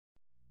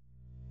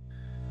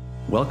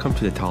Welcome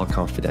to the Tile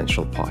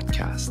Confidential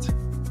podcast.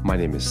 My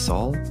name is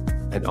Saul,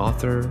 an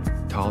author,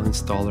 tile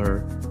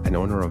installer, and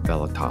owner of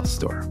Bella Tile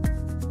Store.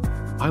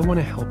 I want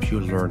to help you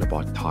learn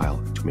about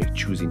tile to make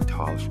choosing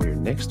tile for your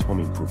next home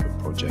improvement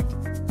project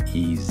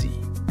easy.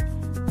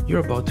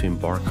 You're about to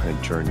embark on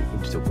a journey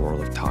into the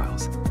world of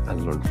tiles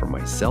and learn from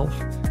myself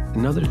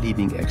and other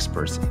leading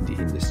experts in the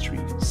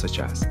industry, such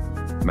as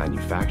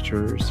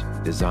manufacturers,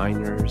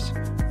 designers,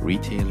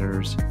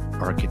 retailers,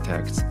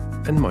 architects,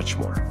 and much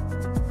more.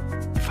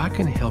 If I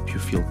can help you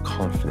feel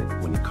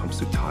confident when it comes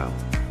to tile,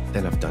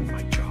 then I've done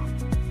my job.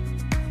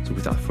 So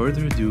without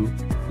further ado,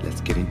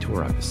 let's get into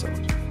our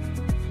episode.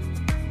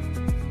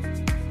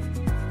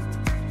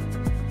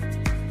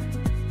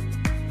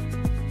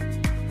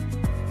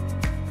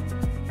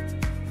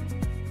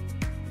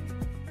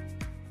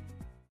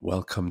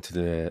 Welcome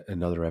to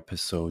another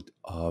episode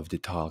of the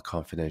Tile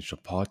Confidential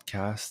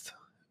podcast.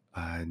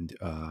 And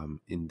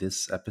in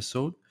this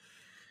episode,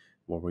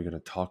 what we're going to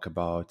talk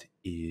about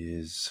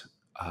is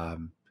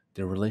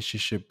the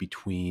relationship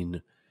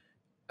between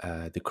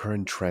the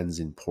current trends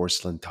in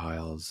porcelain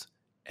tiles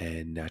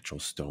and natural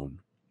stone.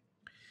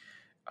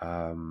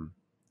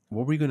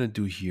 What we're going to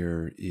do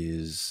here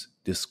is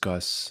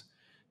discuss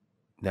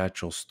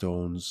natural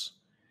stones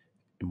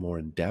more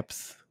in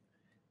depth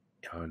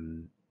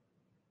on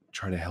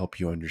trying to help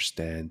you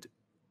understand,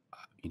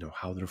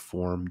 how they're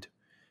formed,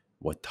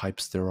 what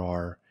types there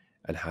are,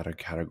 and how they're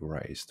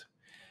categorized.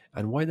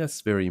 And why that's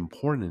very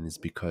important is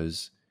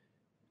because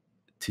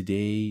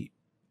today,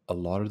 a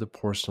lot of the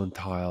porcelain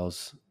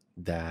tiles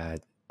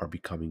that are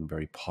becoming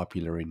very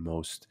popular in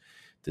most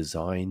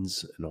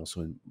designs and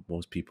also in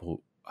most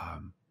people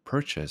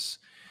purchase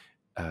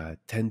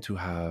tend to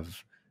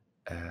have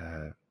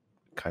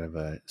kind of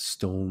a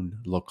stone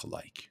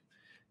look-alike,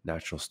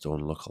 natural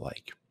stone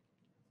look-alike.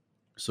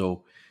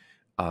 So,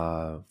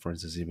 for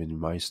instance, even in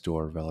my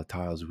store, Vela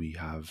Tiles, we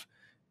have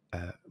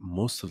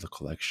most of the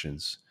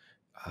collections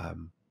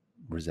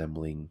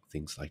resembling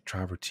things like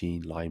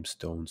travertine,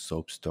 limestone,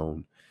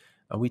 soapstone.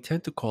 And we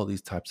tend to call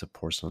these types of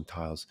porcelain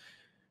tiles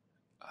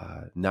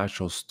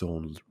natural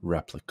stone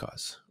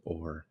replicas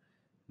or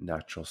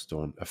natural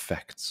stone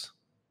effects.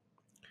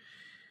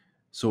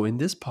 So in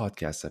this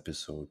podcast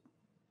episode,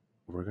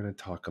 we're going to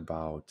talk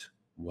about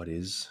what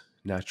is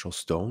natural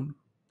stone.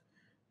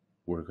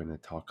 We're going to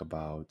talk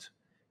about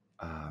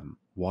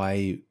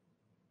why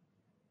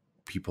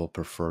people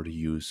prefer to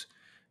use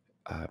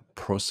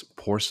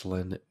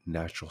porcelain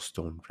natural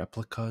stone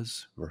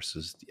replicas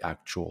versus the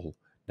actual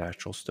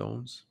natural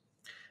stones.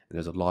 And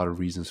there's a lot of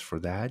reasons for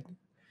that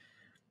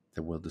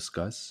we'll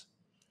discuss.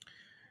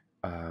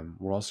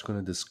 We're also going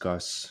to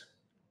discuss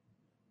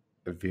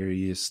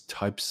various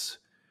types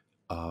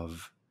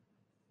of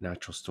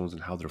natural stones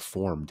and how they're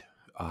formed.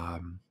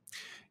 A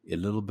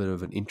little bit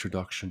of an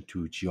introduction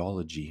to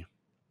geology.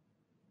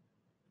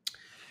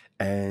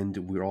 And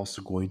we're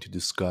also going to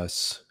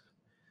discuss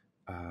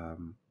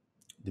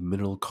the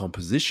mineral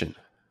composition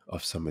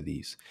of some of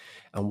these.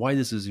 And why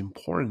this is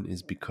important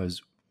is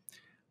because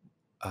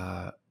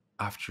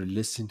after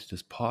listening to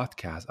this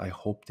podcast, I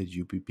hope that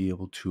you'll be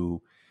able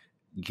to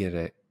get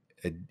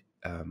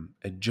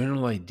a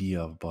general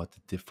idea about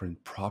the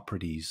different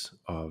properties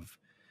of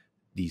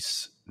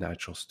these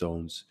natural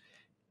stones,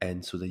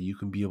 and so that you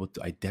can be able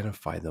to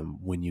identify them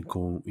when you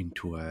go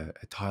into a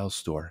tile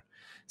store.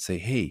 Say,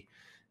 hey,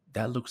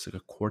 that looks like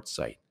a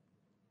quartzite,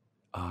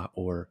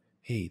 or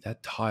hey,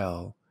 that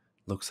tile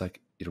looks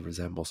like it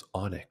resembles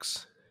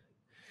onyx,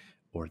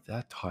 or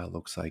that tile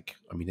looks like,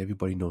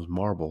 everybody knows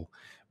marble,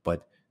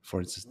 but for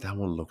instance, that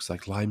one looks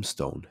like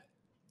limestone.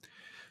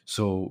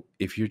 So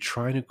if you're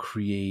trying to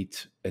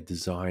create a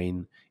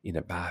design in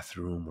a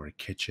bathroom or a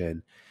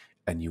kitchen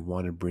and you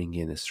want to bring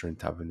in a certain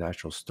type of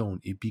natural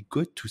stone, it'd be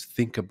good to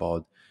think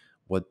about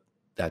what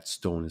that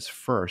stone is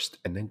first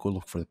and then go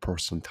look for the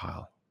porcelain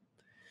tile.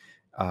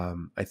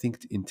 I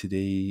think in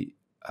today,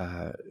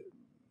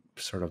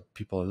 sort of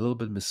people are a little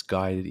bit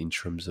misguided in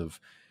terms of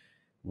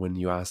when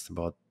you ask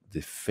about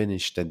the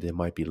finish that they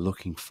might be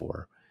looking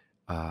for,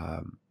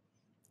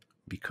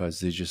 because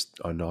they just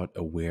are not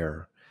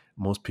aware.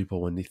 Most people,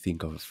 when they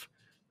think of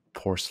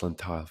porcelain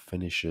tile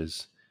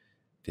finishes,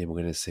 they were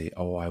going to say,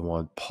 oh, I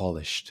want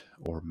polished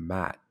or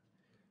matte.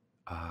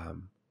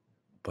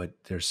 But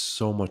there's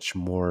so much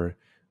more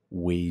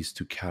ways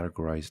to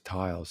categorize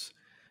tiles.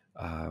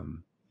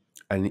 And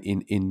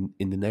in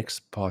the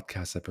next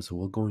podcast episode,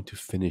 we'll go into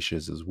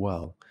finishes as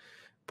well.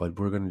 But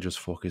we're going to just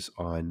focus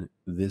on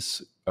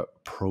this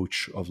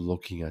approach of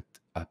looking at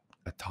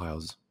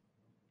tiles.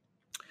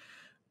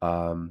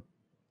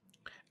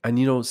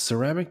 And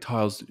ceramic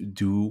tiles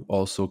do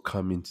also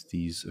come into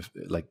these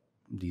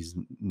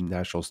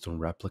natural stone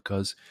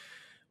replicas,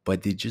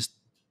 but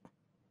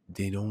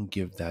they don't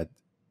give that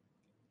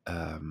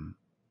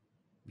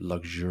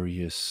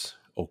luxurious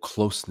or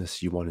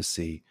closeness, you want to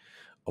say,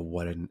 of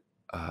what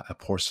a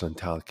porcelain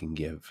tile can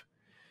give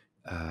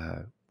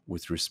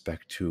with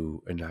respect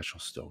to a natural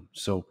stone.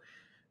 So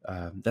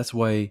that's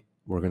why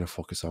we're going to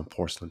focus on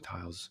porcelain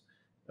tiles,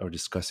 or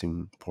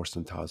discussing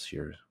porcelain tiles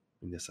here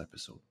in this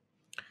episode.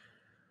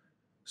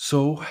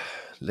 So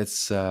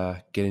let's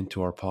get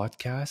into our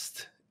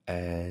podcast,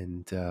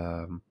 and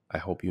I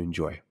hope you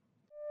enjoy.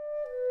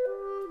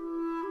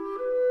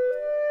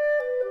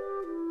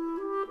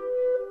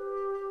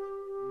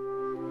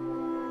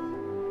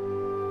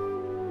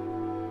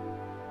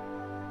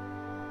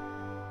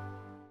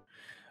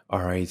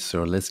 All right,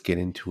 so let's get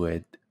into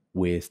it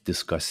with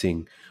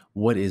discussing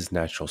what is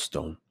natural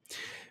stone.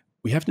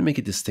 We have to make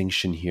a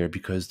distinction here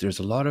because there's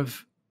a lot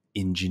of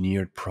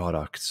engineered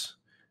products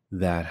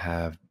that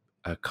have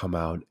come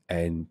out,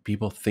 and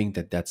people think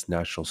that that's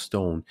natural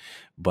stone,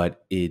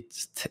 but it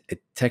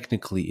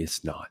technically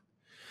is not.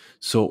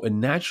 So a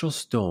natural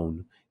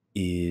stone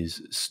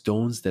is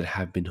stones that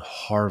have been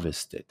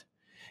harvested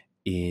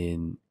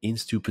in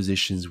stew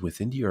positions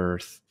within the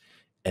earth,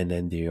 and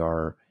then they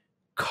are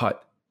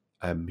cut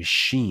and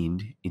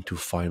machined into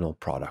final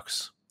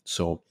products.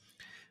 So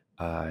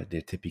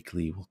they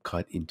typically will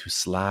cut into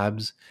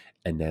slabs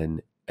and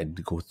then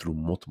and go through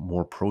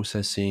more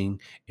processing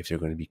if they're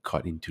going to be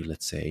cut into,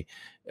 let's say,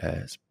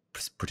 uh,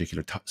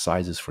 particular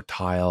sizes for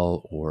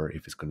tile, or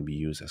if it's going to be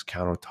used as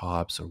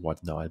countertops or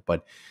whatnot.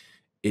 But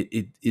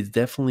it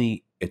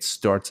definitely it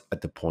starts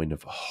at the point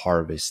of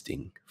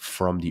harvesting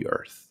from the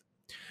earth.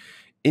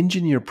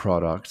 Engineered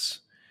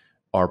products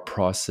are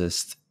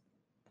processed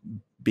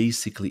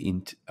basically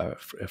into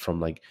from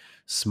like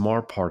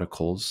smart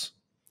particles,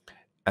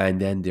 and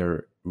then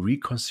they're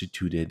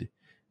reconstituted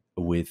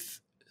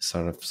with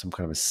some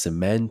kind of a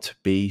cement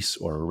base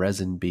or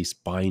resin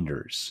based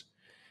binders.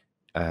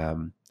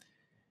 Um,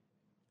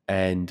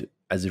 and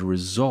as a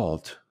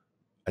result,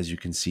 as you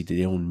can see,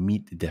 they don't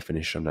meet the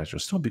definition of natural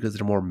stone because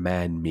they're more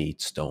man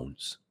made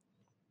stones.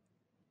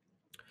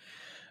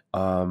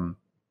 Um,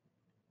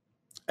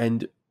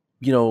 and,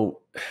 you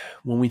know,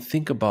 when we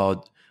think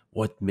about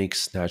what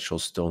makes natural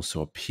stone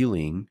so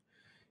appealing,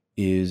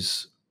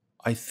 is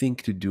I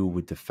think to do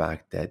with the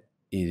fact that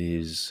it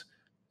is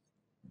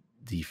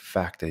the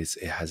fact that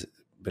it has a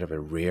bit of a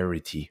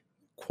rarity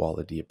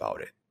quality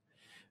about it.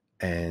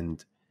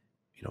 And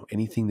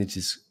anything that's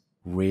just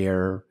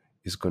rare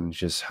is going to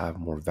just have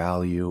more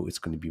value. It's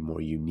going to be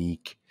more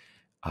unique.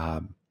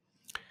 um,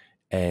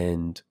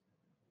 and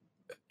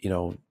you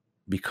know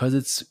because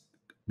it's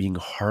being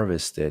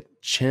harvested,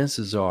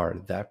 chances are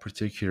that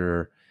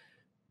particular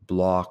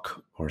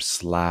block or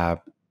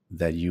slab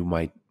that you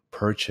might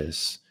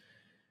purchase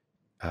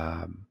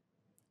um,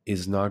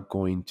 is not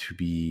going to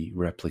be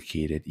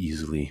replicated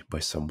easily by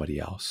somebody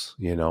else.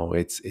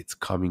 It's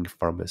coming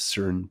from a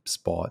certain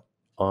spot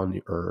on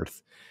the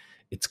earth.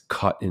 It's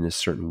cut in a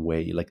certain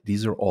way. Like,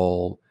 these are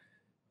all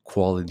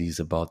qualities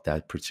about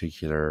that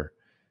particular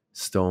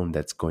stone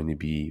that's going to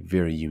be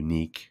very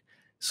unique.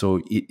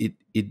 So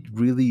it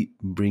really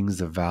brings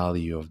the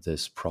value of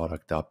this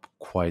product up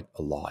quite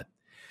a lot,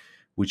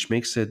 which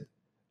makes it,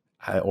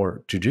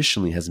 or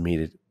traditionally has made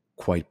it,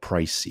 quite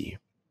pricey.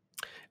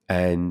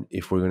 And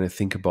if we're going to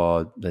think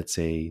about, let's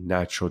say,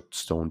 natural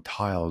stone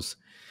tiles,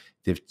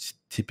 they've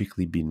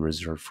typically been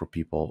reserved for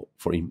people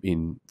for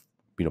in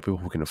people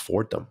who can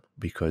afford them,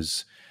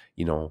 because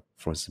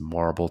for instance,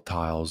 marble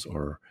tiles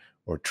or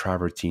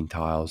travertine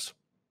tiles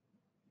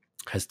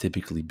has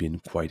typically been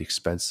quite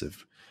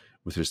expensive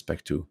with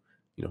respect to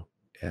you know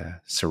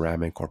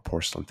ceramic or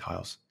porcelain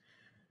tiles.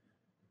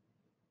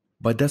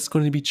 But that's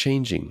going to be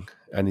changing,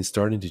 and it's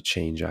starting to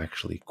change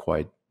actually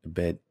quite a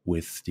bit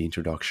with the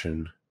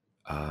introduction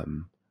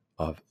um,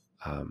 of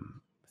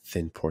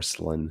thin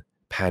porcelain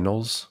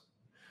panels,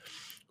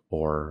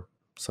 or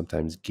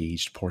sometimes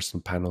gauged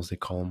porcelain panels, they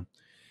call them,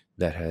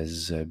 that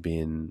has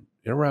been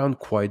around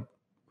quite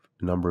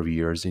a number of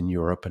years in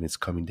Europe, and it's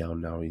coming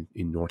down now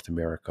in North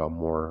America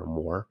more and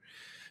more.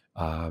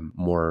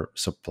 More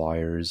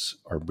suppliers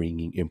are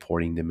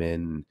importing them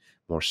in.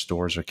 More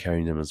stores are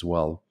carrying them as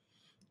well.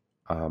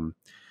 Um,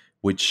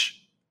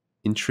 which,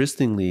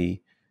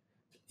 interestingly,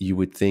 you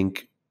would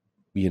think,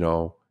 you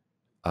know,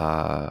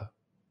 uh,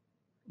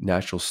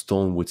 natural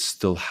stone would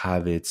still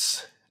have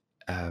its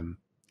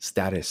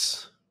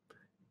status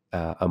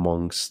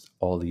amongst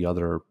all the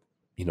other,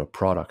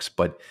 products,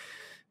 but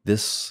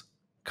this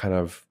kind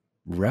of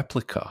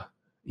replica,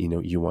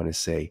 you want to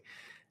say,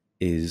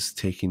 is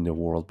taking the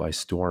world by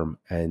storm.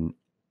 And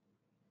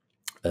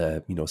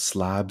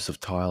slabs of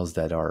tiles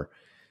that are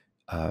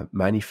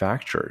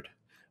manufactured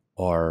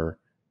are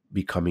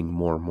becoming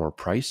more and more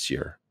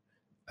pricier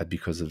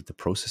because of the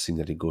processing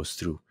that it goes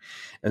through.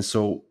 And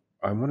so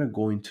I want to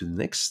go into the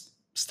next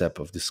step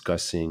of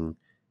discussing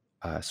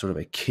sort of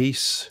a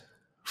case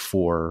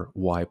for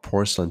why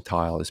porcelain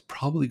tile is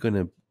probably going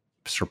to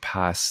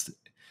surpass,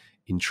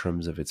 in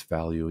terms of its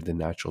value, the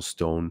natural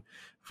stone,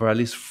 for at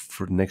least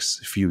for the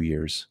next few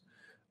years.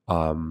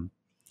 Um,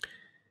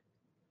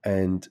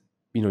 and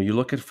you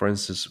look at, for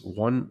instance,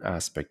 one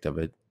aspect of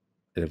it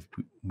that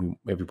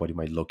everybody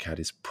might look at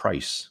is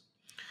price.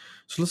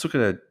 So let's look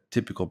at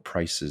typical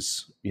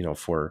prices,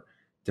 for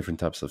different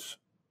types of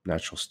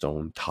natural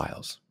stone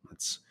tiles.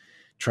 Let's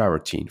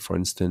travertine, for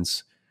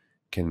instance,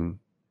 can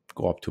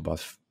go up to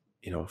about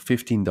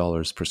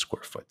 $15 per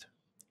square foot.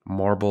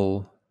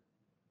 Marble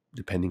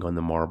depending on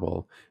the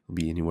marble, will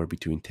be anywhere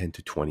between $10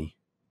 to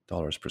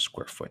 $20 per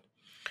square foot.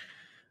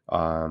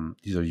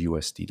 These are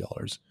USD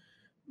dollars.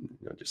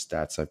 Just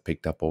stats I've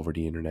picked up over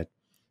the internet.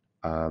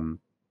 Um,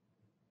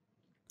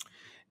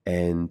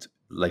 and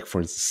like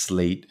for instance,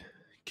 slate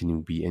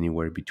can be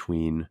anywhere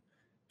between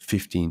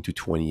 $15 to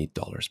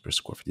 $28 per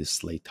square foot. These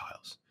slate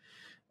tiles,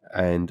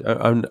 and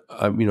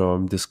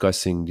I'm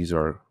discussing these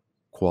are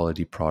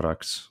quality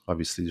products.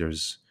 Obviously,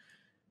 there's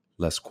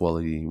less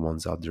quality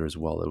ones out there as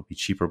well. It'll be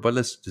cheaper, but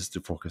let's just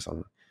to focus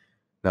on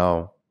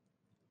now.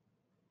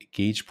 A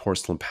gauge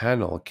porcelain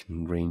panel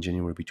can range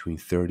anywhere between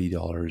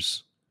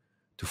 $30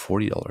 to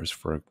 $40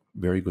 for a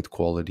very good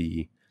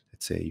quality,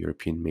 let's say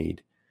European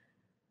made.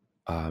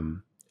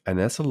 And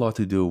that's a lot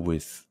to do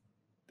with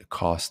the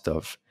cost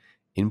of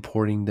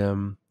importing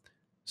them,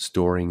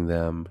 storing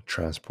them,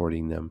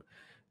 transporting them.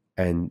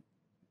 And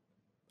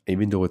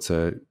even though it's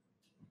a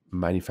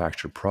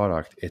manufactured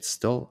product, it's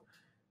still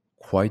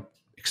quite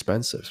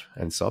expensive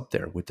and it's up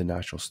there with the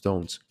natural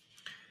stones.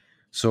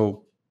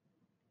 So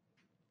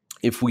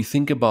if we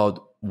think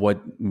about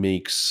what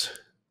makes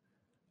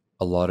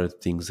a lot of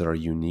things that are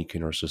unique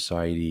in our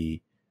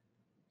society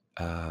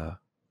uh,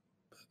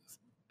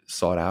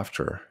 sought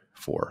after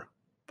for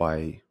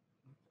by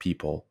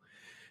people,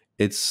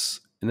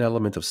 it's an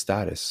element of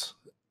status,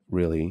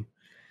 really,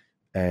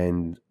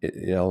 and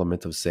an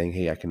element of saying,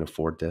 "Hey, I can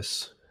afford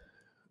this."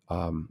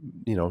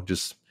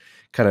 Just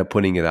kind of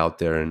putting it out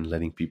there and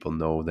letting people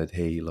know that,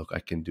 "Hey, look, I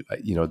can do."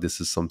 This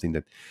is something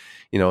that,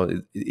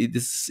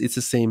 it's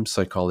the same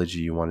psychology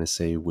you want to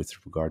say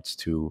with regards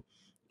to,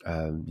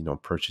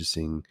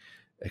 purchasing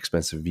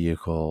expensive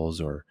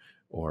vehicles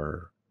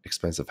or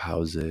expensive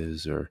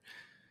houses or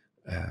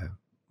uh,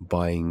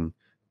 buying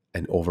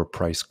an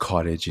overpriced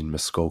cottage in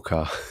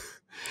Muskoka,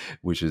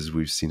 which is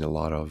we've seen a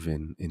lot of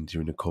in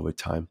during the COVID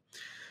time.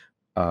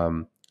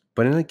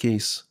 But in that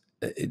case,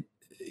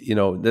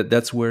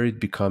 that's where it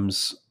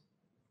becomes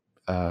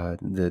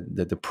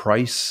the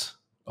price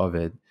of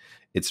it.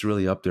 It's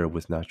really up there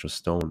with natural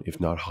stone, if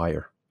not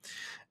higher.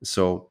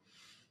 So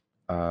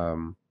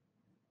um,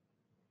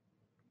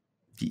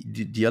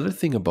 the other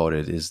thing about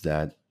it is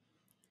that,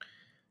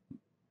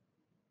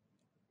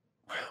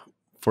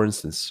 for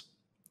instance,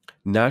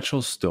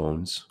 natural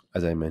stones,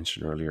 as I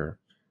mentioned earlier,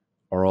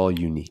 are all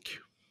unique.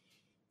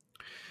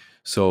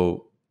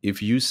 So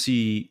if you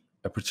see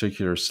a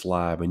particular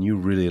slab and you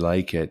really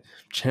like it,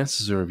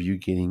 chances are of you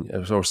getting,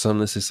 or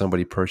let's say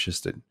somebody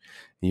purchased it and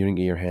you didn't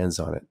get your hands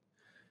on it,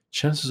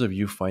 chances of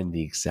you finding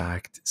the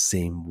exact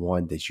same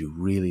one that you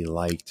really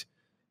liked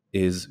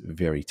is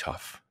very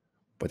tough.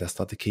 But that's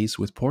not the case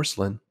with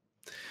porcelain.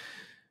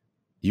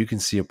 You can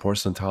see a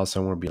porcelain tile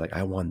somewhere and be like,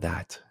 I want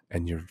that.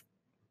 And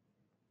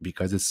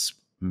because it's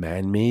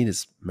man-made,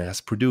 it's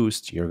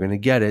mass-produced, you're going to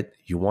get it.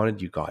 You want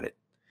it, you got it.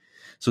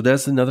 So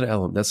that's another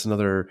element. That's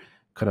another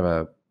kind of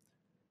a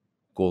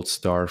gold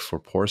star for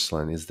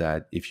porcelain, is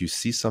that if you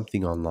see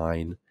something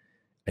online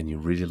and you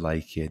really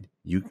like it,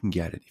 you can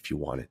get it if you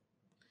want it.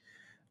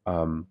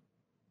 Um,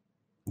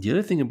 the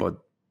other thing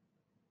about,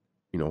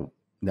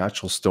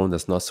 natural stone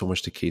that's not so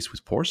much the case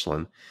with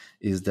porcelain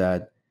is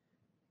that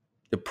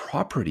the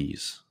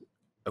properties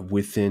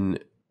within,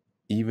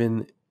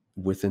 even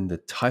within the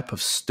type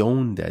of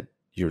stone that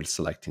you're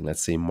selecting,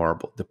 let's say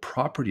marble, the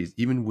properties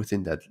even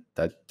within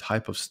that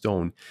type of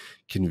stone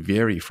can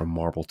vary from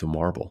marble to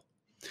marble.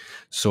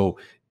 So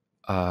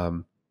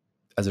um,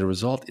 as a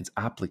result, its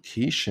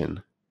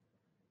application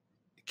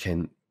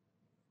can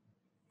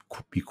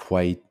be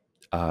quite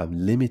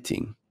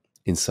limiting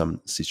in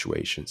some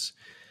situations.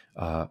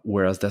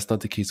 Whereas that's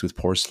not the case with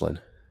porcelain.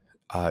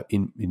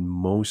 In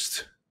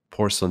most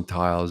porcelain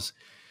tiles,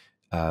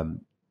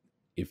 um,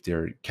 if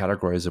they're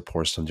categorized as a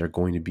porcelain, they're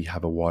going to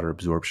have a water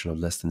absorption of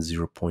less than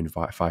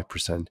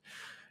 0.5%.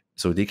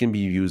 So they can be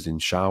used in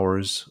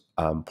showers.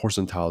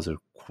 Porcelain tiles are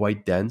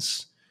quite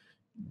dense.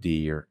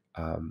 They're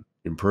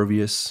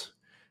impervious,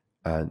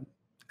 and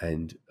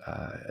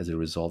as a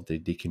result, they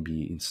can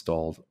be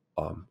installed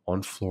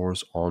on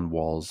floors, on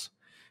walls,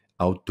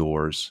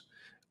 outdoors.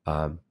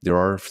 There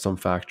are some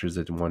factors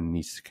that one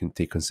needs to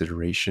take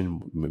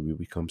consideration, maybe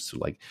when it comes to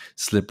like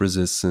slip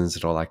resistance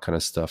and all that kind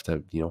of stuff.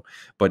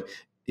 But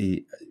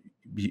it,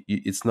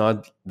 it's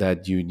not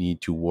that you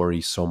need to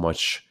worry so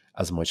much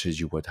as much as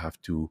you would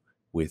have to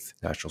with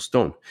natural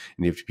stone.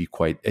 And you have to be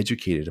quite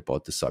educated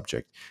about the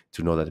subject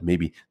to know that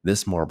maybe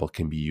this marble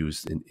can be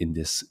used in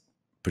this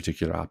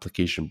particular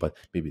application, but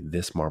maybe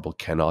this marble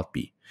cannot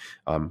be.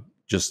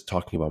 Just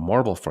talking about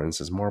marble, for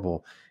instance,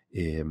 marble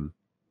um,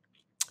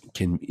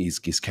 is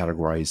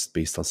categorized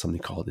based on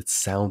something called its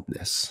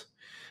soundness,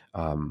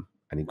 and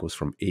it goes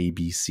from A,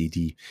 B, C,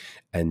 D,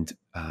 and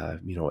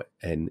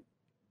an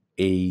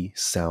A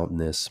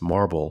soundness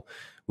marble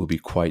will be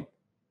quite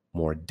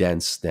more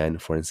dense than,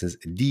 for instance,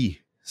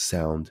 D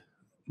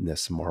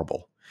soundness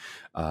marble,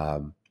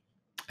 and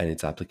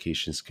its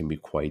applications can be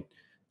quite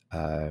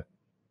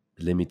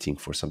limiting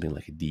for something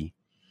like a D.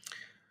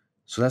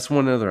 So that's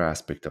one other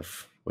aspect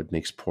of what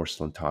makes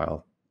porcelain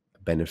tile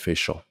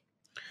beneficial.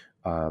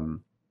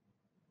 Um,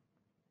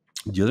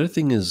 The other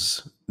thing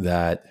is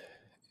that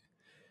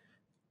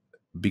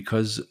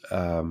because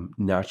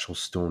natural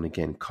stone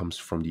again comes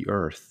from the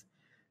earth,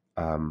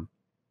 um,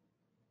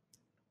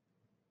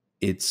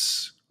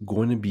 it's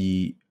going to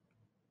be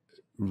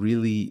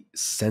really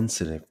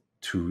sensitive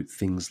to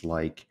things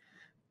like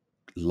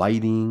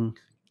lighting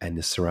and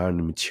the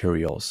surrounding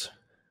materials.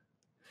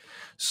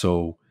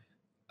 So,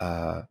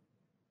 uh,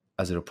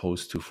 as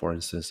opposed to, for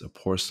instance, a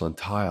porcelain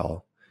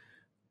tile,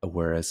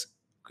 whereas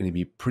going to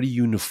be pretty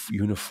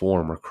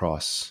uniform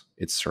across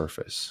its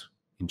surface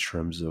in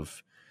terms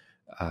of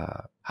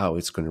how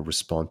it's going to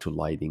respond to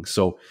lighting.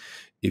 So,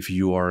 if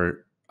you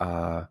are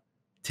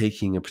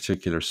taking a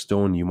particular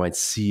stone, you might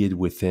see it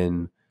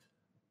within,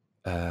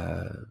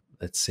 uh,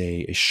 let's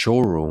say, a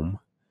showroom.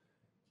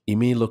 It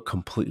may look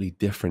completely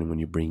different when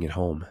you bring it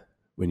home,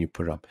 when you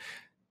put it up.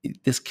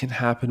 This can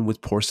happen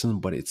with porcelain,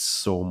 but it's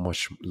so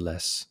much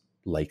less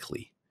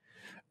likely.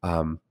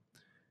 Um,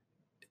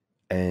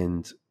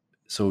 and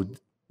so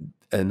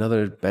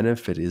another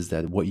benefit is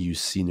that what you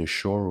see in a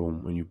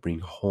showroom when you bring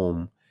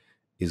home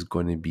is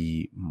going to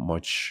be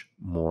much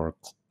more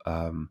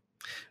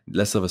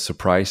less of a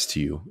surprise to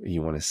you,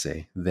 you want to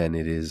say, than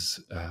it is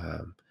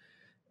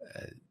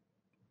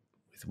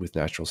with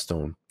natural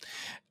stone.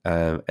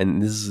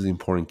 And this is an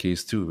important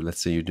case too.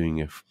 Let's say you're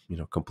doing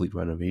a complete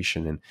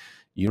renovation, and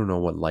you don't know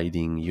what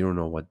lighting, you don't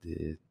know what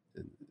the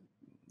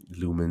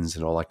lumens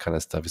and all that kind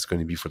of stuff is going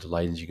to be for the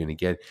lighting you're going to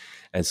get.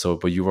 And so,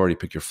 but you've already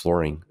picked your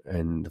flooring,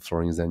 and the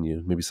flooring is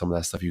then maybe some of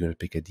that stuff you're going to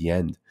pick at the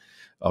end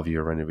of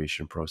your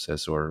renovation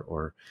process,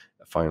 or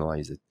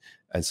finalize it.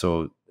 And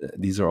so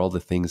these are all the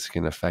things that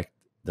can affect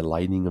the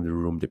lighting of the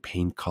room, the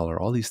paint color.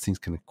 All these things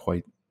can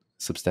quite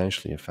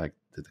substantially affect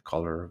the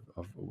color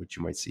of what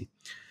you might see.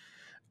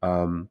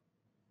 Um,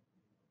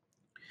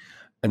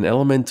 an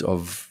element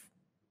of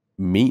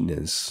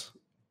maintenance,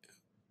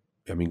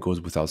 I mean,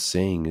 goes without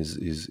saying,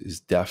 is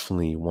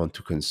definitely one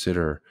to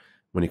consider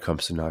when it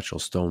comes to natural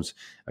stones.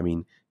 I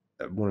mean,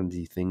 one of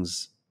the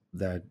things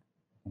that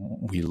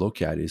we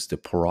look at is the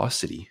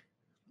porosity,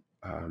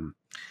 um,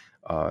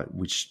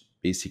 which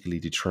basically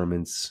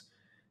determines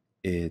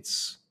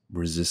its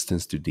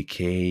resistance to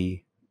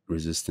decay,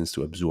 resistance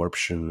to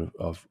absorption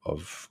of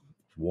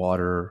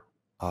water,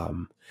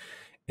 um,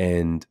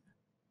 and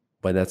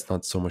but that's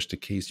not so much the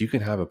case. You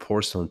can have a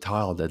porcelain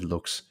tile that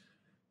looks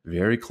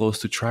very close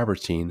to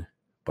travertine,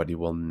 but it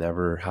will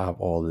never have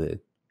all the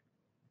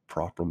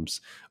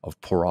problems of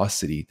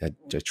porosity that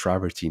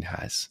travertine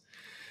has.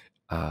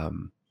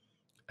 Um,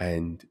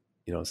 and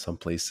some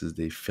places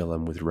they fill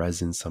them with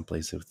resin, some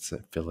places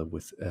fill them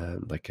with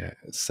like a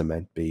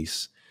cement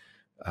base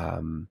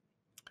um,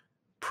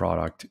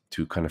 product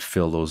to kind of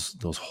fill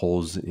those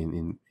holes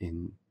in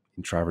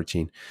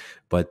travertine.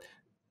 But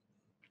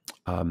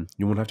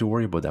you won't have to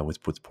worry about that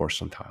with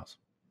porcelain tiles.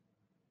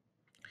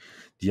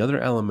 The other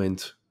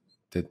element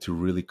that to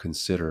really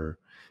consider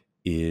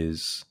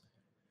is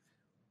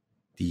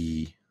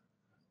the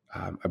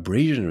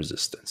abrasion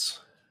resistance.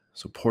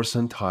 So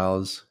porcelain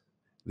tiles,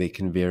 they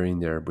can vary in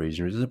their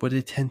abrasion resistance, but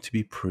they tend to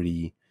be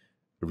pretty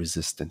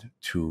resistant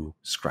to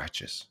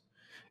scratches.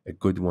 A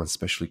good one,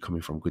 especially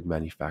coming from good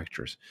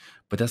manufacturers.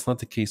 But that's not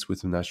the case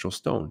with natural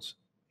stones.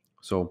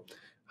 So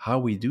how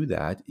we do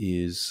that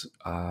is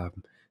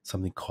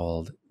something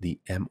called the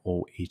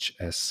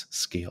MOHS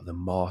scale, the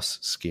Moss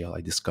scale.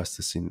 I discussed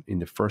this in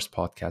the first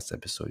podcast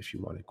episode. If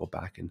you want to go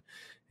back and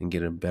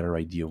get a better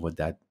idea of what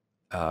that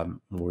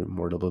more a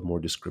little bit more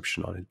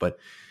description on it. But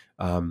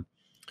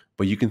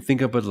you can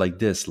think of it like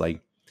this: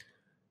 like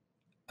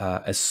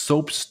a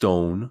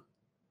soapstone,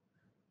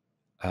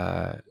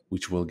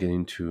 which we'll get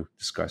into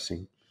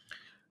discussing,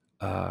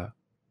 uh,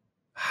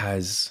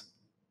 has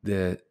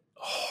the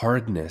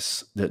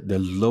hardness, the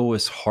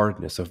lowest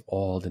hardness of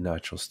all the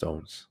natural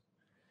stones.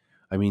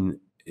 I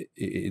mean,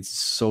 it's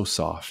so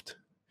soft.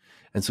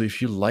 And so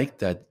if you like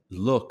that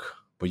look,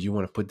 but you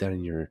want to put that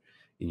in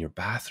your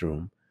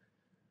bathroom,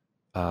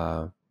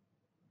 uh,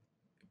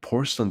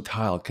 porcelain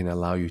tile can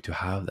allow you to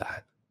have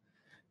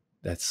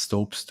that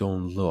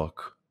soapstone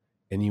look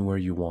anywhere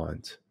you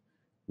want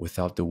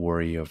without the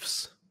worry of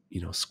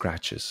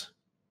scratches.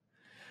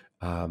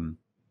 Um,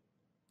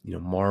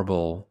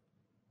 marble,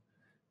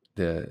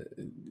 the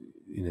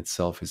in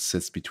itself, it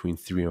sits between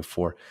 3 and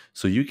 4.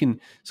 So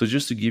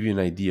just to give you an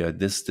idea,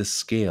 this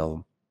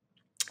scale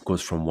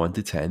goes from 1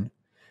 to 10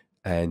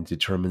 and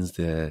determines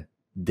the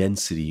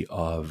density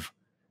of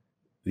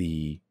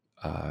the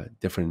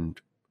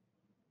different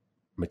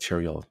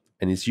material,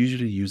 and it's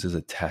usually used as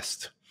a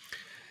test.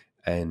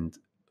 And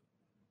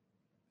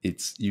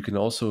you can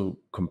also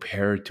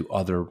compare it to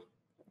other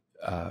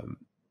um,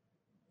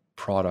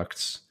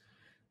 products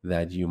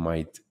that you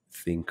might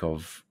think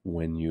of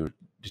when you're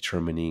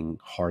determining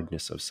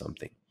hardness of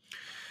something.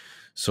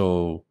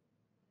 So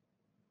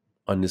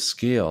on the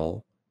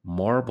scale,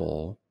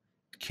 marble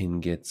can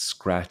get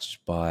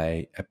scratched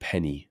by a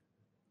penny,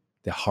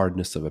 the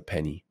hardness of a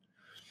penny.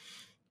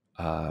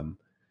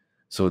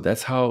 So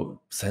that's how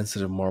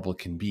sensitive marble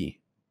can be.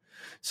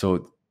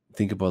 So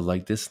think about it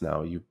like this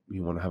now. You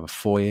want to have a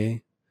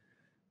foyer,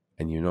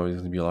 and you know there's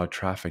going to be a lot of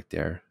traffic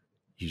there,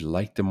 you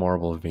like the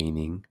marble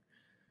veining,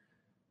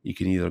 you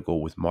can either go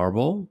with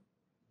marble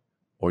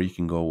or you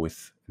can go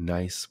with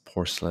nice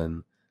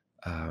porcelain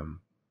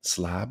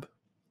slab,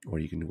 or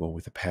you can go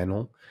with a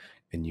panel,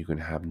 and you can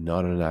have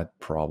none of that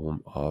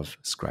problem of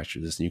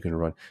scratches. You can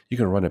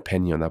run a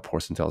penny on that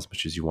porcelain tile as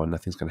much as you want.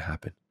 Nothing's going to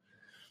happen.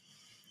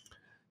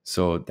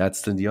 So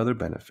that's the other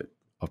benefit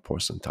of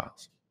porcelain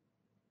tiles.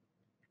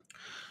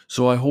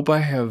 So I hope I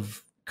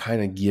have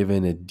kind of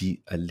given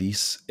at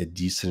least a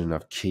decent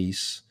enough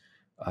case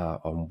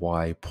on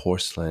why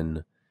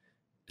porcelain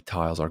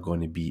tiles are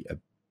going to be a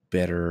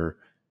better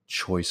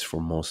choice for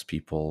most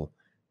people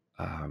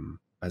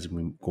as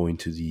we go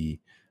into the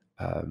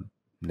um,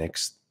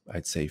 next,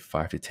 I'd say,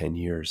 5 to 10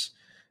 years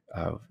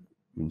uh,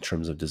 in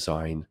terms of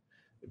design,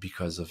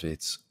 because of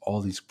its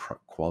all these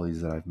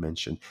qualities that I've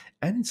mentioned,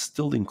 and it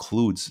still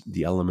includes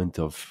the element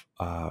of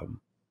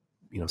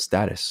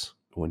status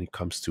when it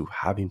comes to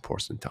having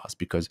porcelain tiles,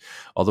 because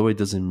although it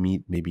doesn't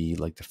meet maybe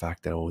like the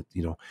fact that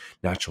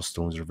natural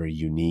stones are very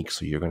unique,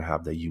 so you're going to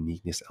have the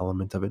uniqueness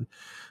element of it.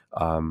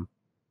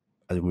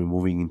 As we're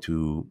moving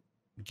into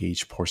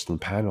gauge porcelain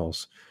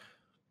panels,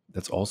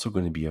 that's also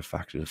going to be a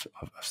factor of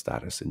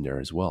status in there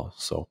as well.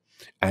 So,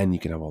 and you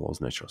can have all those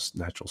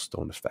natural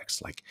stone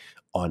effects like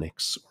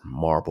onyx or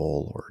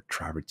marble or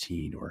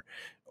travertine or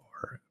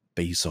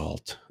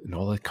basalt and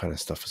all that kind of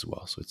stuff as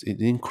well. So it's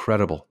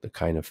incredible the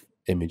kind of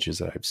images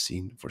that I've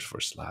seen for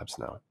slabs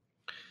now.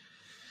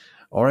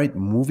 All right,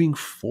 moving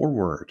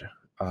forward,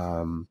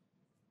 the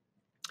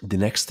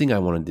next thing I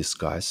want to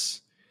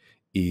discuss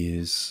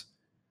is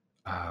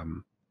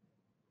um,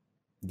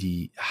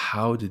 the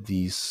how did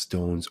these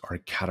stones are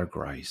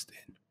categorized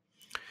in.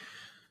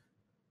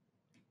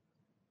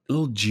 A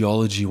little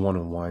geology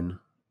 101.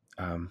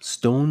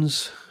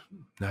 Stones,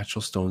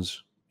 natural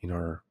stones in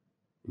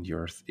the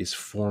earth is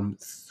formed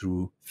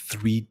through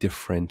three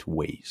different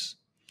ways.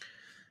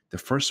 The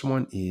first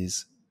one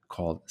is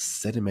called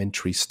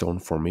sedimentary stone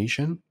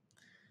formation.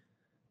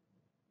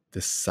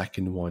 The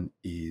second one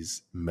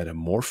is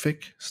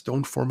metamorphic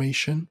stone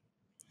formation.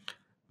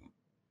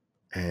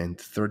 And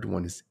the third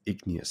one is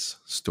igneous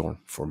stone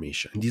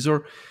formation. And these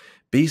are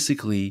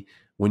basically,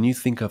 when you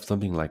think of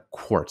something like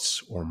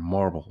quartz or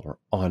marble or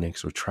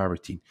onyx or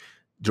travertine,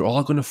 they're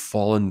all going to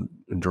fall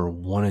under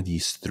one of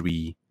these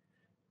three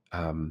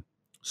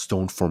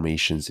stone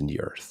formations in the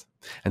earth.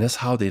 And that's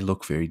how they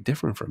look very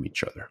different from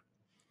each other.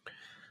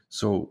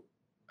 So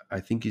I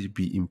think it'd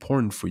be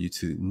important for you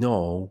to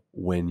know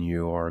when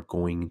you are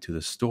going into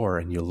the store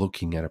and you're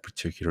looking at a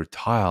particular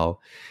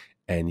tile,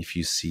 and if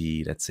you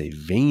see, let's say,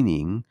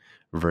 veining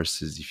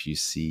versus if you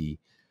see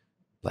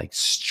like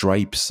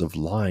stripes of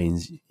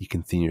lines, you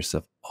can think to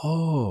yourself,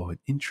 oh,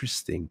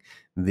 interesting.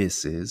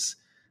 This is,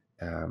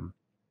 a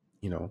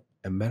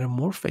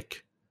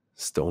metamorphic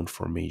stone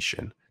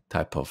formation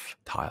type of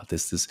tile.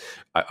 This is,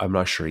 I'm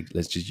not sure.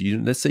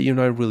 Let's say you're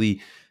not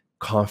really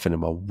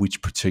confident about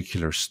which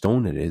particular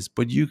stone it is,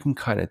 but you can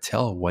kind of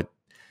tell what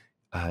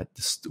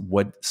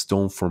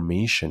stone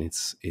formation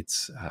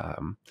it's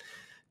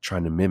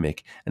trying to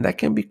mimic, and that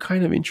can be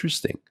kind of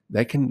interesting.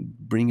 That can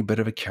bring a bit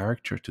of a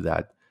character to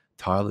that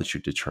tile that you're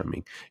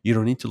determining. You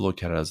don't need to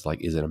look at it as like,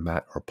 is it a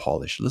matte or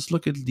polish? Let's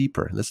look at it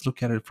deeper. Let's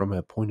look at it from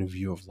a point of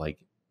view of like,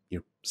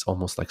 it's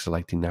almost like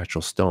selecting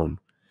natural stone.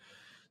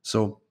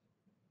 So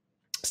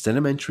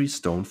sedimentary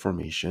stone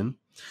formation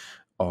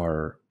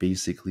are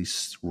basically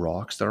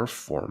rocks that are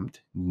formed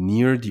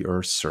near the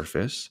Earth's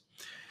surface.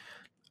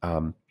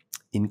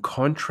 In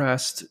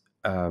contrast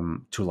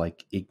to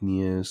like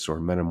igneous or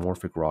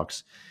metamorphic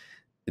rocks,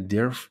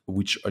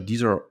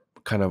 these are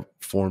kind of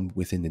formed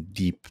within the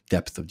deep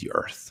depth of the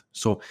earth.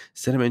 So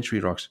sedimentary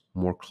rocks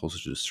more closer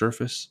to the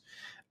surface.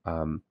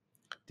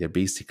 They're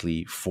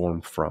basically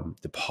formed from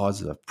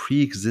deposits of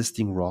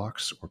pre-existing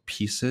rocks or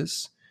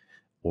pieces,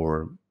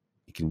 or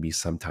it can be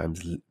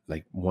sometimes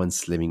like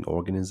once living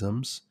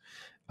organisms,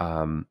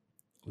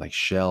 like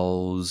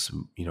shells,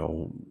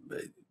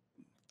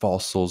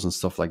 fossils and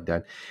stuff like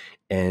that,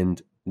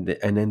 and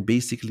then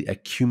basically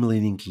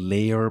accumulating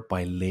layer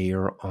by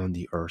layer on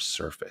the Earth's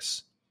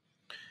surface.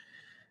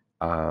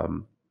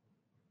 And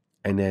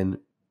then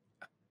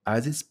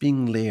as it's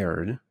being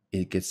layered,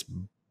 it gets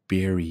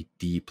buried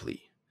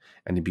deeply,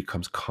 and it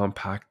becomes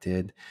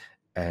compacted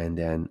and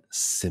then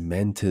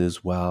cemented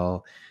as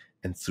well.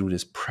 And through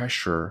this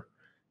pressure,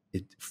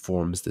 it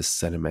forms this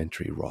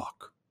sedimentary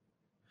rock.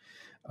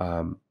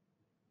 A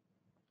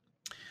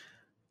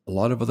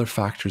lot of other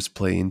factors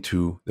play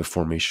into the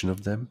formation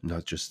of them,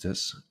 not just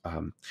this.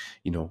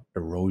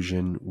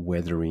 Erosion,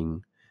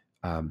 weathering,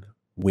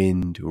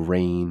 wind,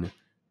 rain,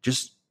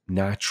 just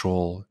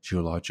natural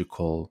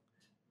geological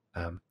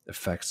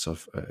effects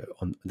of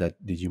on that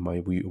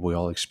we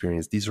all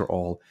experience. These are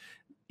all,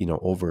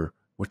 over,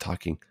 we're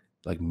talking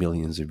like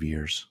millions of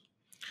years.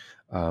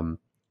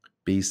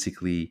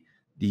 Basically,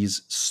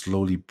 these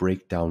slowly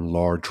break down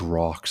large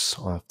rocks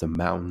off the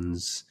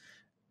mountains,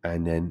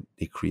 and then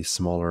they create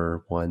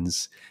smaller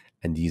ones,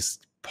 and these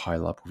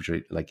pile up, which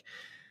are like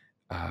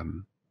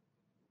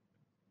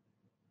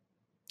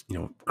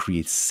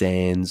create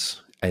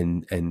sands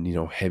and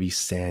heavy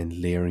sand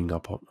layering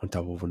up on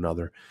top of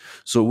another.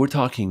 So we're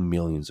talking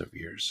millions of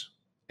years.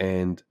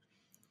 And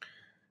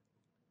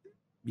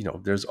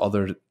there's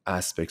other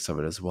aspects of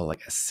it as well,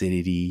 like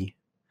acidity,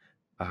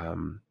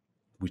 um,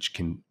 which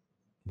can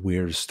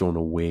wear the stone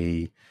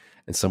away,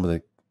 and some of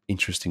the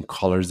interesting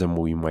colors that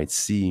we might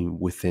see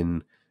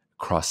within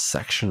cross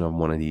section of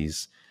one of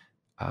these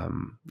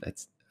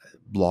that's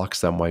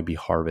blocks that might be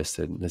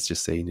harvested. Let's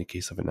just say in the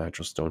case of a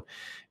natural stone,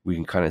 we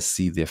can kind of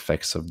see the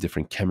effects of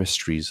different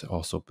chemistries,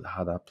 also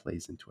how that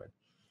plays into it.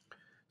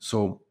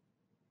 So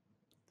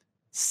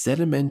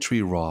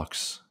sedimentary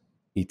rocks,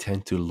 they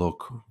tend to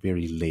look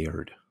very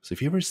layered. So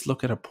if you ever just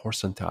look at a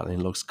porcelain tile and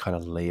it looks kind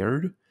of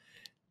layered,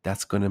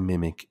 that's going to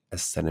mimic a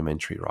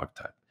sedimentary rock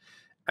type.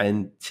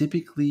 And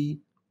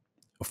typically,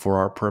 for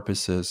our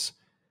purposes,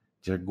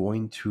 they're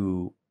going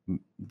to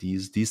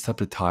these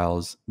type of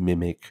tiles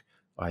mimic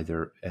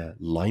either a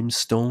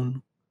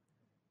limestone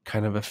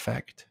kind of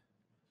effect,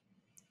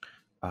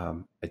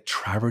 a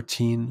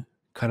travertine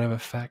kind of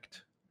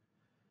effect,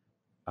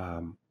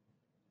 um,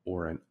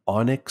 or an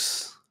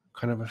onyx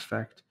kind of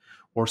effect,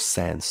 or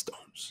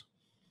sandstones.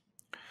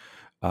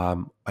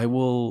 I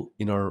will,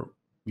 in our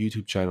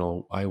YouTube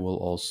channel, I will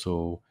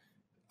also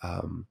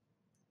um,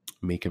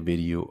 make a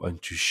video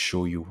and to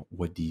show you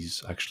what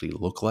these actually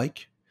look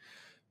like.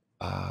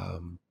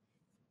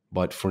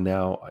 But for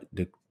now,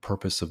 the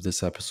purpose of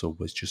this episode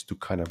was just to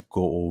kind of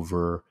go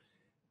over,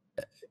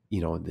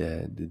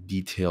 the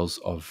details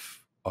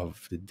of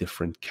the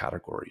different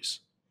categories.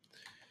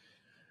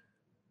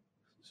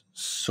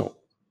 So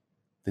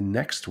the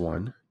next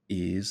one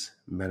is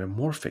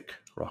metamorphic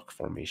rock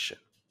formation.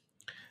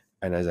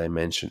 And as I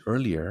mentioned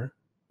earlier,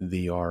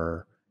 they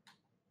are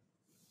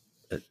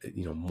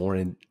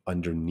more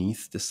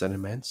underneath the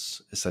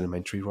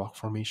sedimentary rock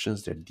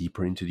formations. They're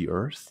deeper into the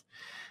earth.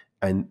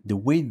 And the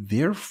way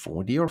they are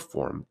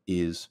formed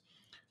is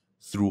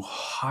through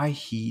high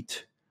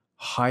heat,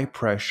 high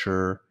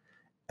pressure,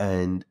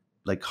 and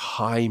like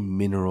high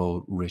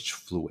mineral rich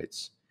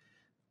fluids.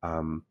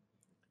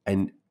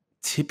 And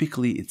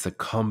typically it's a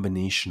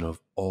combination of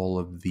all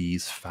of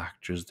these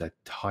factors that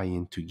tie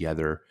in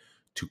together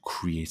to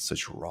create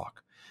such a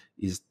rock.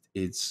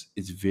 It's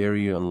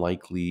very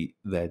unlikely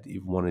that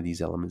if one of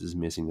these elements is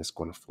missing, that's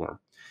going to form.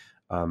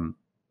 And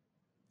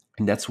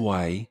that's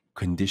why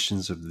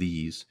conditions of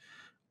these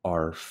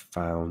are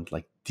found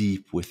like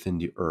deep within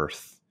the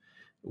earth,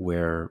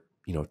 where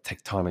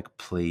tectonic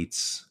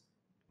plates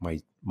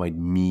might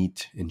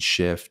meet and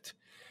shift,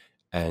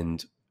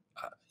 and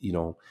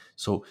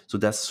so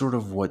that's sort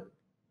of what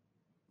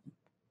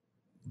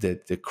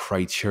the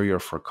criteria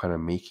for kind of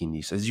making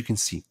these, as you can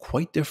see,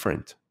 quite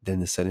different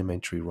than the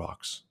sedimentary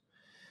rocks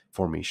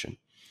formation.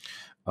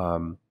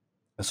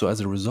 So as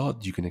a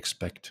result, you can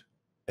expect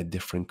a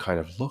different kind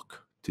of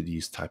look to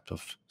these types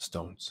of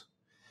stones.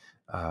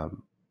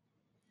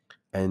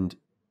 And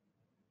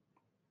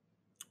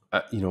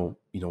when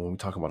we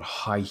talk about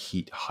high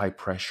heat, high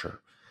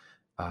pressure,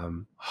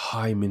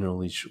 high mineral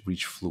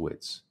rich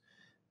fluids,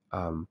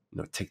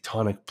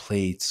 tectonic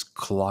plates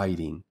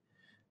colliding,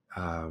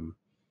 and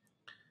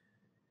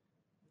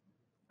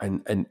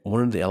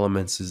one of the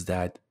elements is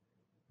that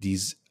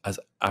these, as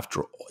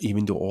after,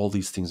 even though all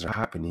these things are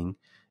happening,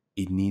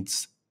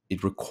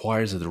 it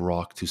requires the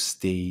rock to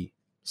stay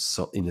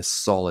in a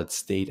solid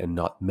state and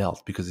not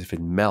melt, because if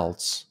it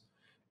melts,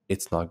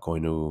 it's not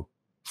going to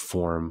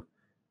form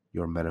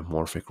your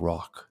metamorphic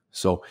rock.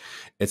 So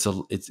it's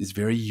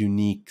very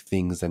unique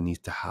things that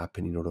need to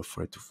happen in order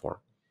for it to form.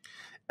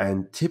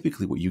 And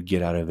typically what you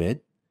get out of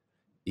it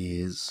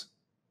is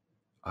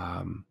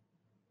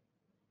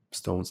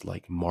stones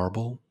like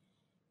marble,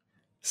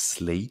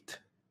 slate,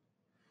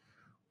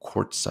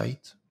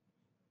 quartzite,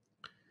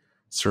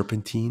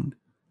 serpentine,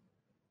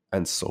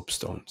 and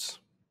soapstones.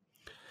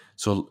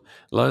 So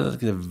a lot of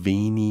the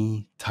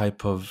veiny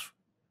type of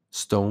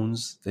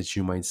stones that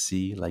you might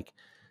see, like,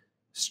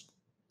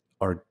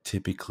 are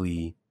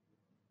typically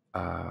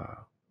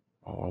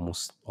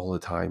almost all the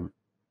time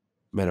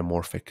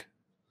metamorphic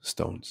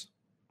stones.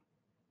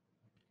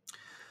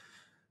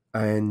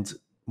 And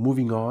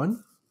moving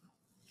on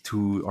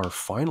to our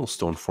final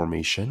stone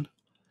formation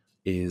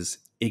is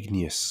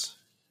igneous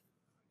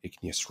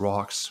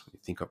rocks. When you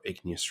think of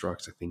igneous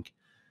rocks, I think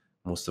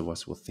most of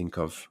us will think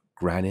of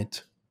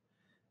granite,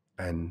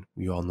 and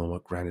we all know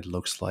what granite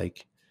looks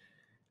like,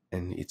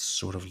 and it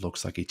sort of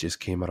looks like it just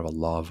came out of a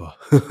lava,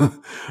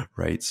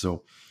 right?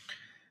 So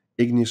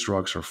igneous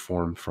rocks are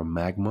formed from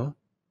magma,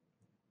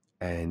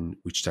 and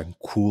which then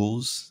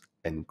cools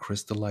and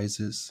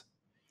crystallizes,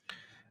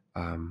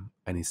 and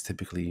it's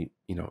typically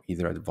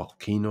either at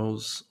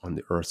volcanoes on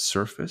the Earth's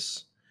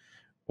surface,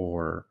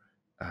 or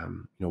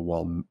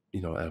while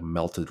a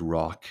melted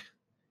rock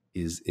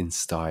is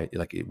inside,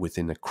 like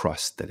within a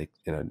crust that it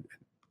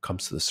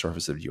comes to the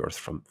surface of the Earth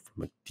from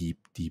a deep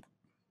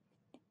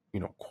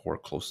core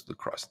close to the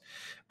crust,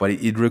 but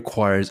it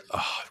requires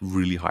a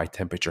really high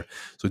temperature.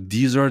 So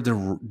these are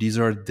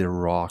the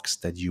rocks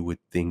that you would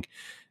think.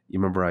 You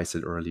remember I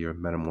said earlier,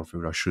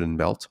 metamorphic rock shouldn't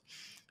melt.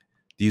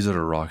 These are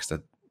the rocks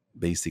that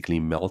basically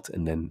melt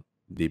and then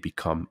they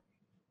become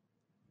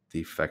the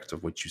effect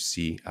of what you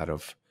see out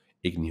of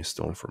igneous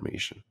stone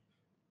formation.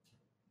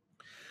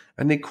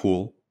 And they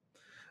cool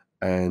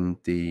and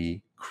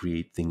they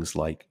create things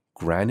like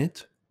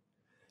granite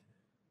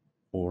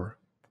or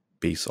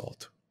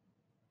basalt.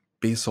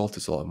 Basalt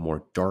is a lot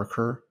more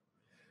darker.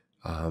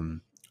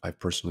 Um, I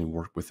personally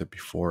worked with it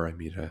before. I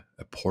made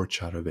a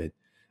porch out of it,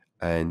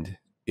 and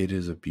it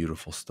is a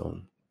beautiful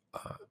stone.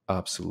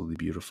 Absolutely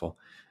beautiful.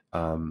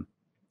 Um,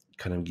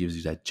 Kind of gives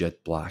you that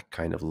jet black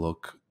kind of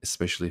look,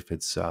 especially if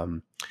it's uh,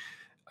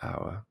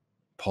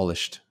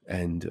 polished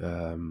and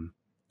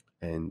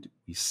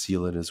we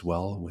seal it as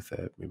well with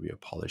maybe a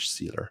polished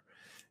sealer,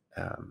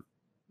 and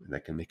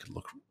that can make it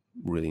look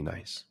really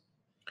nice.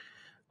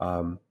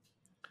 Um,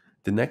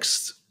 the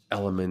next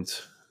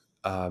element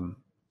um,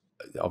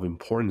 of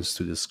importance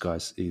to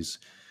discuss is,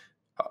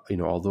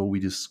 although we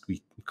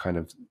kind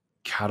of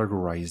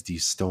categorize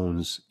these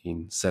stones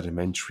in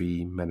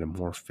sedimentary,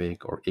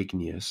 metamorphic, or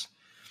igneous,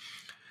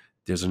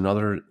 there's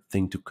another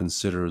thing to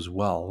consider as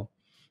well,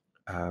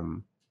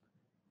 um,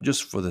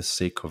 just for the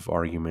sake of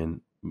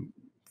argument,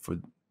 for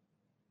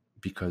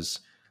because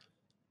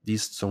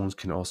these stones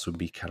can also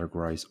be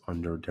categorized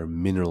under their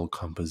mineral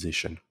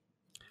composition.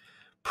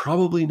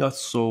 Probably not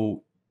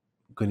so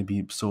going to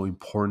be so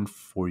important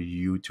for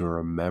you to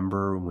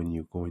remember when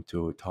you're going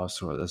to a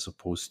toss, as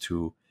opposed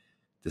to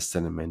the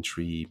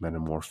sedimentary,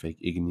 metamorphic,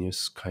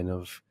 igneous kind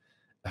of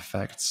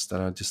effects that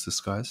I just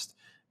discussed.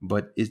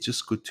 But it's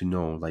just good to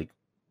know, like,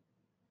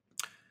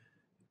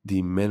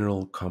 the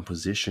mineral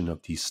composition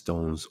of these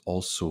stones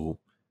also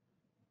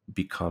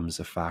becomes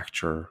a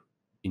factor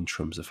in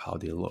terms of how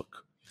they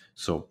look.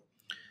 So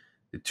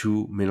the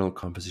two mineral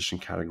composition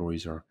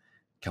categories are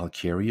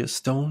calcareous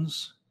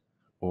stones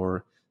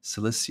or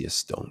siliceous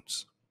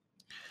stones.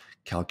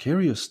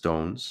 Calcareous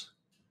stones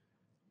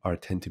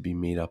tend to be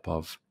made up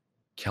of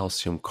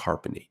calcium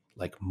carbonate,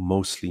 like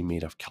mostly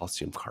made of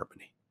calcium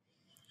carbonate.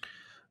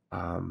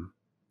 Um,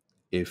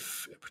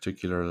 if a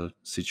particular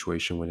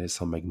situation when there's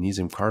some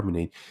magnesium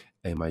carbonate,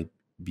 it might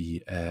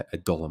be a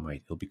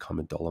dolomite. It'll become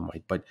a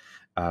dolomite. But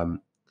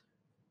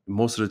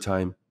most of the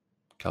time,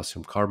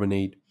 calcium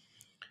carbonate.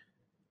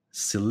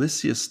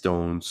 Siliceous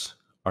stones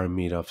are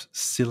made of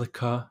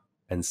silica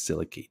and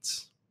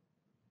silicates.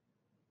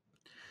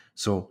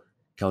 So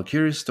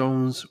calcareous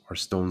stones are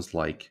stones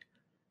like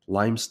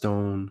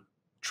limestone,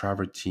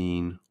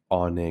 travertine,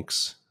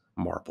 onyx,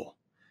 marble.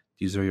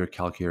 These are your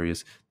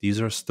calcareous.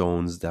 These are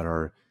stones that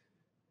are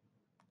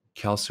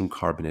calcium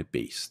carbonate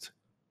based.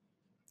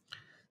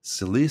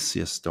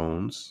 Siliceous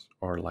stones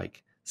are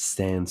like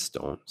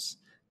sandstones,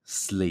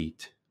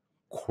 slate,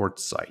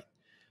 quartzite,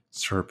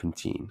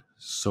 serpentine,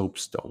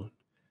 soapstone,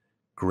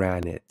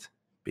 granite,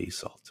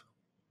 basalt.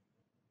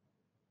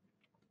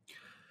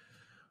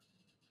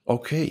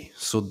 Okay,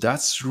 so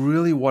that's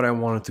really what I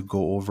wanted to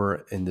go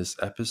over in this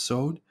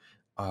episode.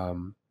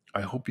 Um,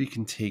 I hope you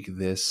can take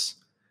this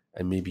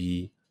and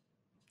maybe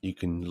you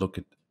can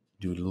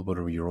do a little bit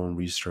of your own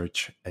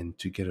research and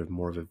to get a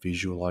more of a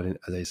visual on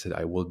it. As I said,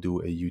 I will do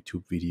a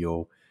YouTube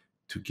video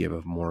to give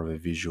a more of a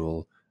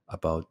visual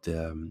about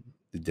the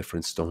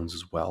different stones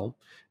as well,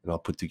 and I'll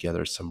put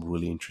together some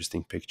really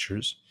interesting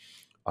pictures.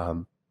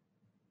 Um,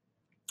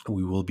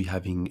 we will be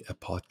having a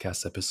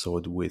podcast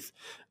episode with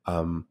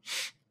um,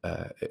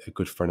 a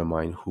good friend of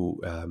mine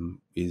who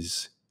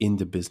is in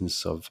the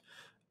business of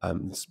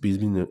he's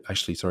been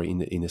actually sorry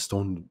in the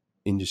stone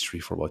industry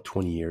for about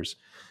 20 years,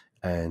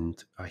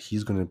 and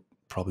he's going to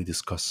probably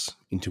discuss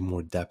into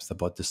more depth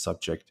about this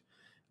subject.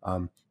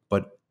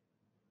 But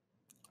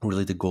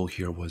really, the goal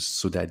here was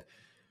so that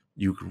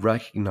you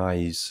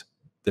recognize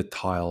the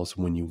tiles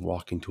when you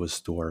walk into a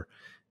store.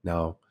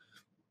 Now,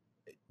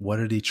 what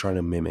are they trying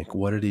to mimic?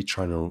 What are they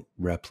trying to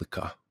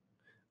replica?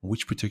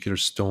 Which particular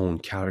stone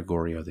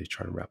category are they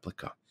trying to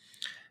replica?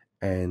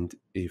 And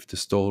if the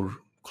store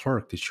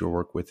clerk that you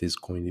work with is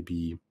going to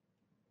be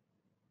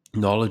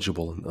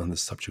knowledgeable on the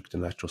subject of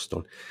natural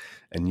stone,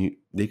 and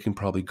they can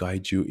probably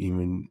guide you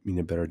even in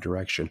a better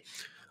direction.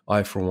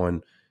 I, for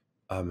one,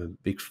 I'm a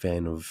big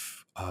fan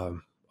of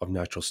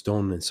natural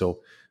stone, and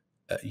so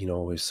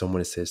if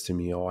someone says to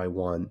me, "Oh, I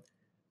want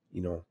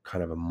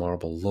kind of a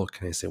marble look,"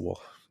 and I say,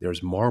 "Well,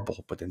 there's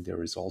marble, but then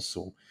there is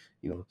also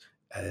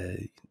uh,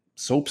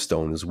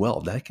 soapstone as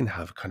well. That can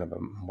have kind of a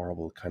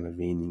marble kind of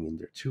veining in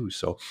there too.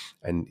 So,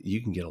 and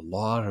you can get a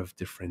lot of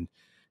different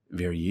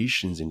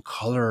variations in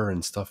color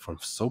and stuff from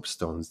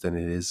soapstones than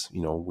it is,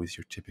 with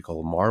your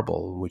typical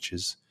marble, which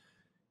is,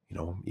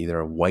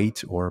 either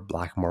white or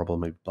black marble,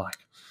 maybe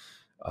black.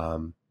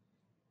 Um,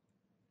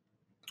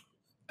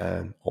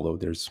 and although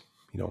there's,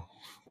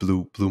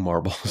 blue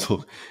marble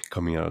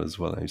coming out as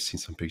well. I've seen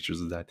some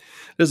pictures of that.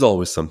 There's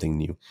always something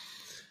new.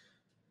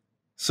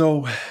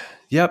 So,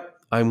 yep,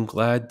 I'm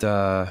glad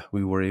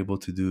we were able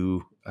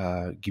to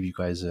give you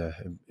guys a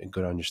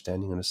good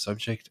understanding on the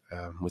subject.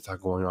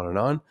 Without going on and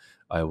on,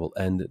 I will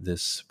end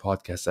this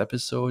podcast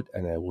episode,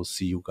 and I will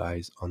see you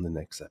guys on the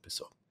next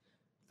episode.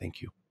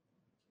 Thank you.